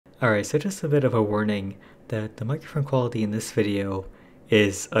Alright, so just a bit of a warning that the microphone quality in this video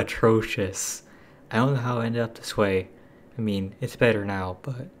is atrocious. I don't know how it ended up this way. I mean, it's better now,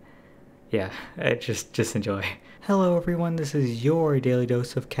 but yeah, just enjoy. Hello everyone, this is your daily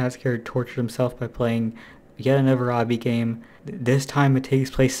dose of Cat Scared tortured himself by playing yet another obby game. This time it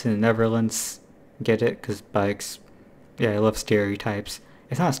takes place in the Netherlands. Get it? Because bikes. Yeah, I love stereotypes.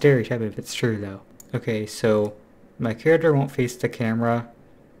 It's not a stereotype if it's true though. Okay, so my character won't face the camera.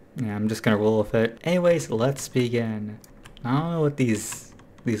 Yeah, I'm just gonna roll with it. Anyways, let's begin. I don't know what these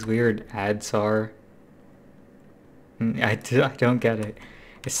weird ads are. I don't get it.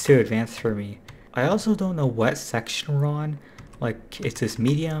 It's too advanced for me. I also don't know what section we're on. Like, is this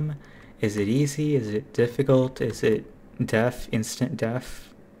medium? Is it easy? Is it difficult? Is it deaf? Instant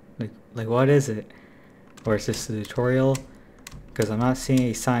deaf? Like what is it? Or is this a tutorial? Because I'm not seeing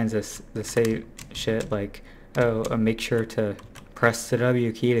any signs that say shit like, oh, make sure to press the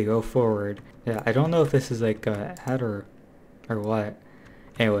W key to go forward. Yeah, I don't know if this is like a ad or what.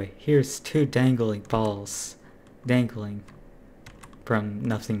 Anyway, here's two dangling balls. Dangling from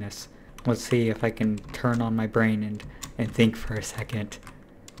nothingness. Let's see if I can turn on my brain and think for a second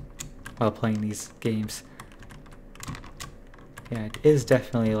while playing these games. Yeah, it is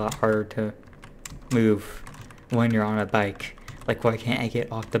definitely a lot harder to move when you're on a bike. Like, why can't I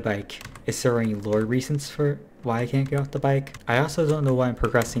get off the bike? Is there any lore reasons for why I can't get off the bike? I also don't know what I'm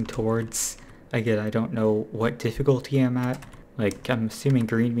progressing towards. Again, I don't know what difficulty I'm at. Like, I'm assuming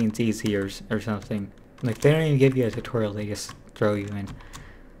green means easy or something. Like, they don't even give you a tutorial, they just throw you in.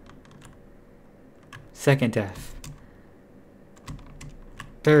 Second death.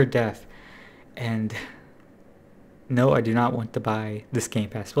 Third death. And no, I do not want to buy this Game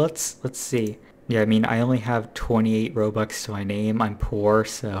Pass. But let's see. Yeah, I mean, I only have 28 Robux to my name. I'm poor,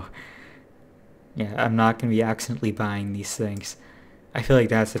 so yeah, I'm not going to be accidentally buying these things. I feel like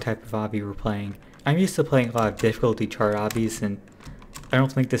that's the type of obby we're playing. I'm used to playing a lot of difficulty chart obbies, and I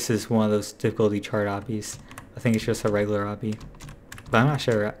don't think this is one of those difficulty chart obbies. I think it's just a regular obby. But I'm not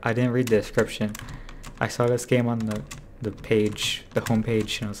sure. I didn't read the description. I saw this game on the page, the home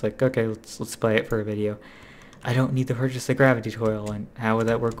page, and I was like, okay, let's play it for a video. I don't need to purchase a gravity coil, and how would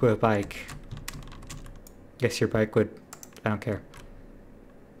that work with a bike? Guess your bike would. I don't care.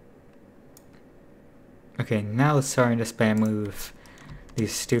 Okay, now it's starting to spam move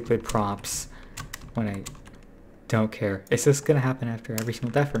these stupid prompts when I don't care. Is this gonna happen after every single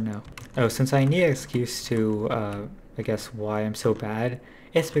death or no? Oh, since I need an excuse to, I guess why I'm so bad,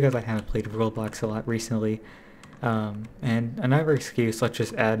 it's because I haven't played Roblox a lot recently. And another excuse, let's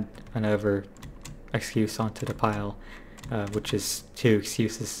just add another excuse onto the pile, which is two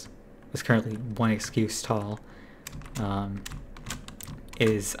excuses. It's currently one excuse tall.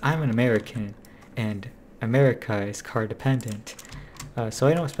 Is I'm an American, and America is car dependent. So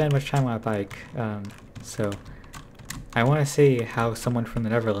I don't spend much time on a bike. So I want to see how someone from the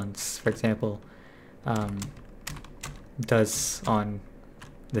Netherlands, for example, does on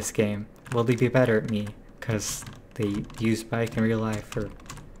this game. Will they be better at me because they use bike in real life, or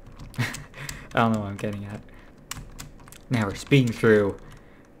I don't know what I'm getting at. Now we're speeding through.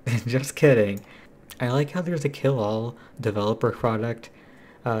 Just kidding. I like how there's a kill-all developer product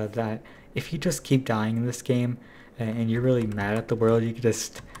that if you just keep dying in this game and you're really mad at the world, you can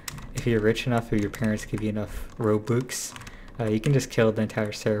just, if you're rich enough or your parents give you enough Robux, you can just kill the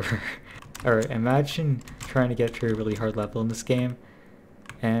entire server. Or imagine trying to get to a really hard level in this game,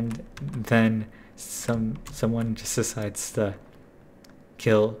 and then someone just decides to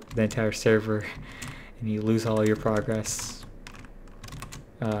kill the entire server, and you lose all your progress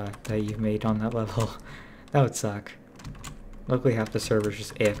that you've made on that level. That would suck. Luckily half the server's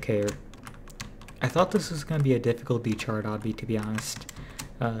just AFK. I thought this was going to be a difficulty chart obby, to be honest,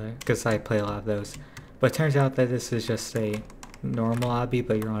 because I play a lot of those. But it turns out that this is just a normal obby,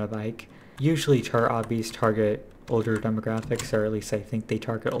 but you're on a bike. Usually chart obbies target older demographics, or at least I think they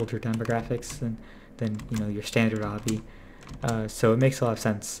target older demographics than you know, your standard obby. So it makes a lot of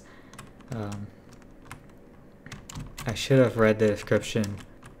sense. I should have read the description.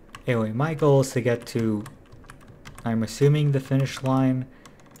 Anyway, my goal is to get to, I'm assuming, the finish line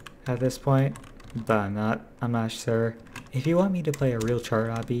at this point, but I'm not sure. If you want me to play a real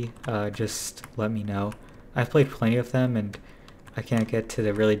chart obby, just let me know. I've played plenty of them, and I can't get to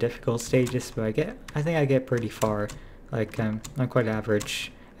the really difficult stages, but I think I get pretty far. Like, I'm quite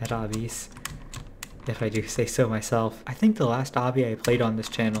average at obbies, if I do say so myself. I think the last obby I played on this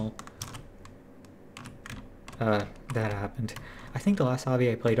channel, that happened. I think the last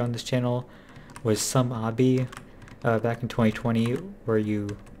obby I played on this channel was some obby back in 2020 where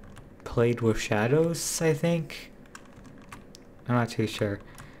you played with shadows, I think. I'm not too sure.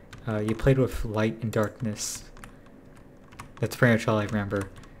 You played with light and darkness. That's pretty much all I remember.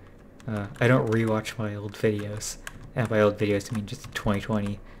 I don't rewatch my old videos. And by old videos I mean just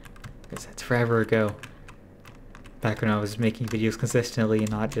 2020. Because that's forever ago. Back when I was making videos consistently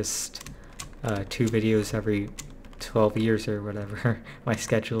and not just 2 videos every 12 years or whatever my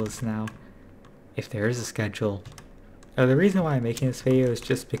schedule is now. If there is a schedule. The reason why I'm making this video is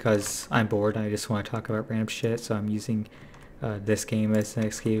just because I'm bored and I just want to talk about random shit, so I'm using this game as an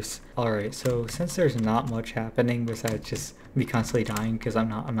excuse. Alright, so since there's not much happening besides just me constantly dying because I'm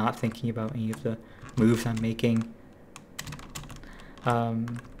not thinking about any of the moves I'm making.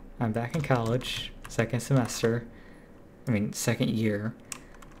 I'm back in college, second year,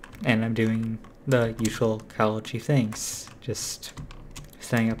 and I'm doing the usual college-y things. Just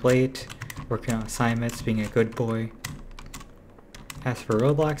staying up late, working on assignments, being a good boy. As for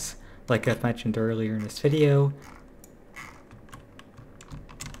Roblox, like I've mentioned earlier in this video,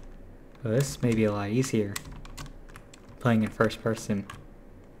 well, this may be a lot easier, playing in first person.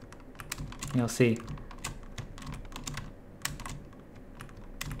 You'll see.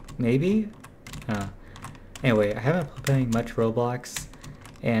 Maybe? Anyway, I haven't been playing much Roblox,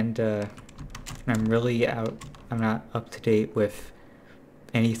 and I'm not up to date with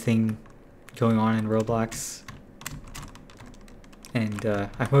anything going on in Roblox. And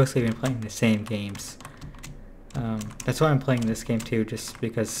I've mostly been playing the same games. That's why I'm playing this game too, just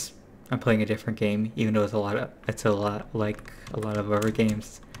because I'm playing a different game, even though it's a lot like a lot of other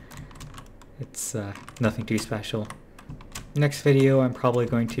games. It's nothing too special. Next video I'm probably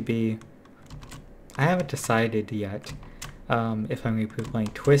going to be... I haven't decided yet if I'm going to be playing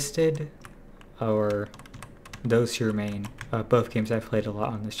Twisted or Those Who Remain. Both games I've played a lot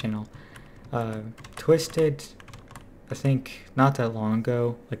on this channel. Twisted, I think not that long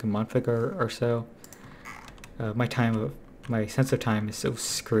ago, like a month ago or so. My sense of time is so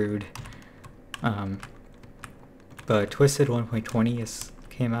screwed. But Twisted 1.20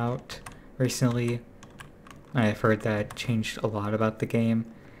 came out recently. I've heard that changed a lot about the game,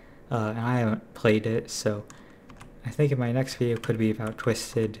 and I haven't played it, so I think my next video could be about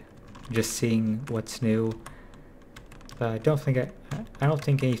Twisted, just seeing what's new. I don't think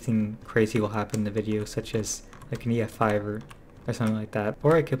anything crazy will happen in the video, such as like an EF5 or something like that.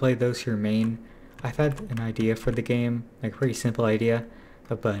 Or I could play Those Who Remain. I've had an idea for the game, like a pretty simple idea,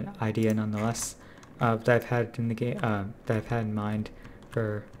 but an idea nonetheless, that I've had in the game, that I've had in mind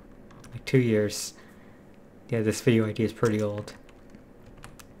for like 2 years. Yeah, this video idea is pretty old.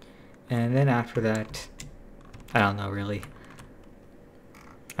 And then after that, I don't know really.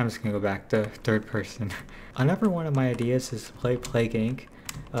 I'm just gonna go back to third person. Another one of my ideas is to play Plague Inc.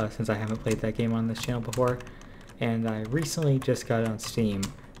 Since I haven't played that game on this channel before. And I recently just got it on Steam.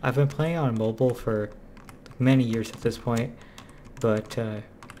 I've been playing on mobile for many years at this point, but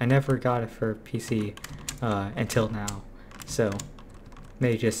I never got it for PC until now. So,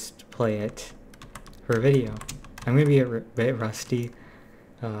 may just play it for a video. I'm gonna be a bit rusty.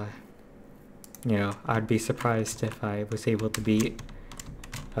 You know, I'd be surprised if I was able to beat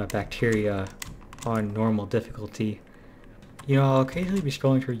Bacteria on normal difficulty. You know, I'll occasionally be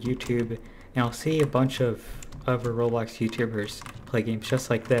scrolling through YouTube and I'll see a bunch of other Roblox YouTubers play games just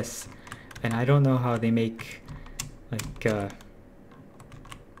like this, and I don't know how they make, like,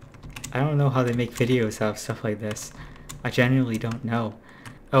 I don't know how they make videos out of stuff like this. I genuinely don't know.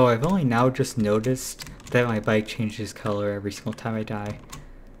 Oh, I've only now just noticed that my bike changes color every single time I die.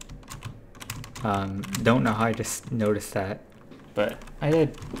 Don't know how I just noticed that, but I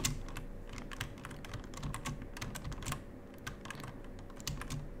did.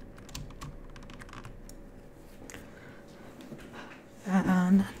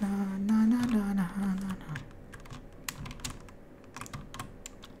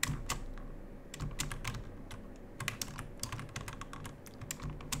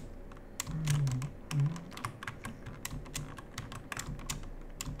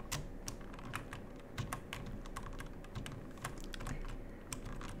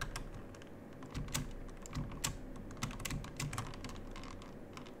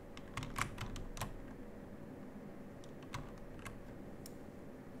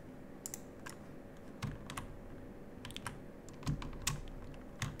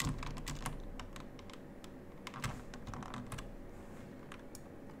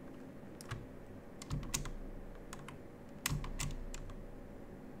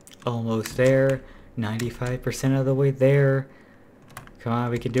 Almost there, 95% of the way there. Come on,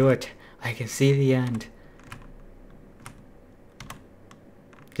 we can do it. I can see the end.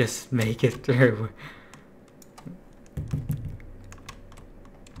 Just make it through.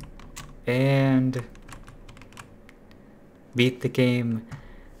 And beat the game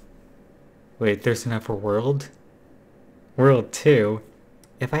Wait, there's another world? World 2?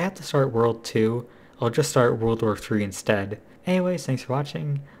 If I have to start World 2, I'll just start World War 3 instead. Anyways, thanks for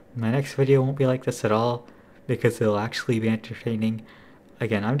watching. My next video won't be like this at all, because it'll actually be entertaining.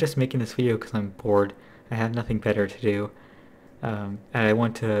 Again, I'm just making this video because I'm bored. I have nothing better to do. And I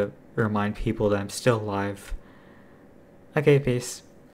want to remind people that I'm still alive. Okay, peace.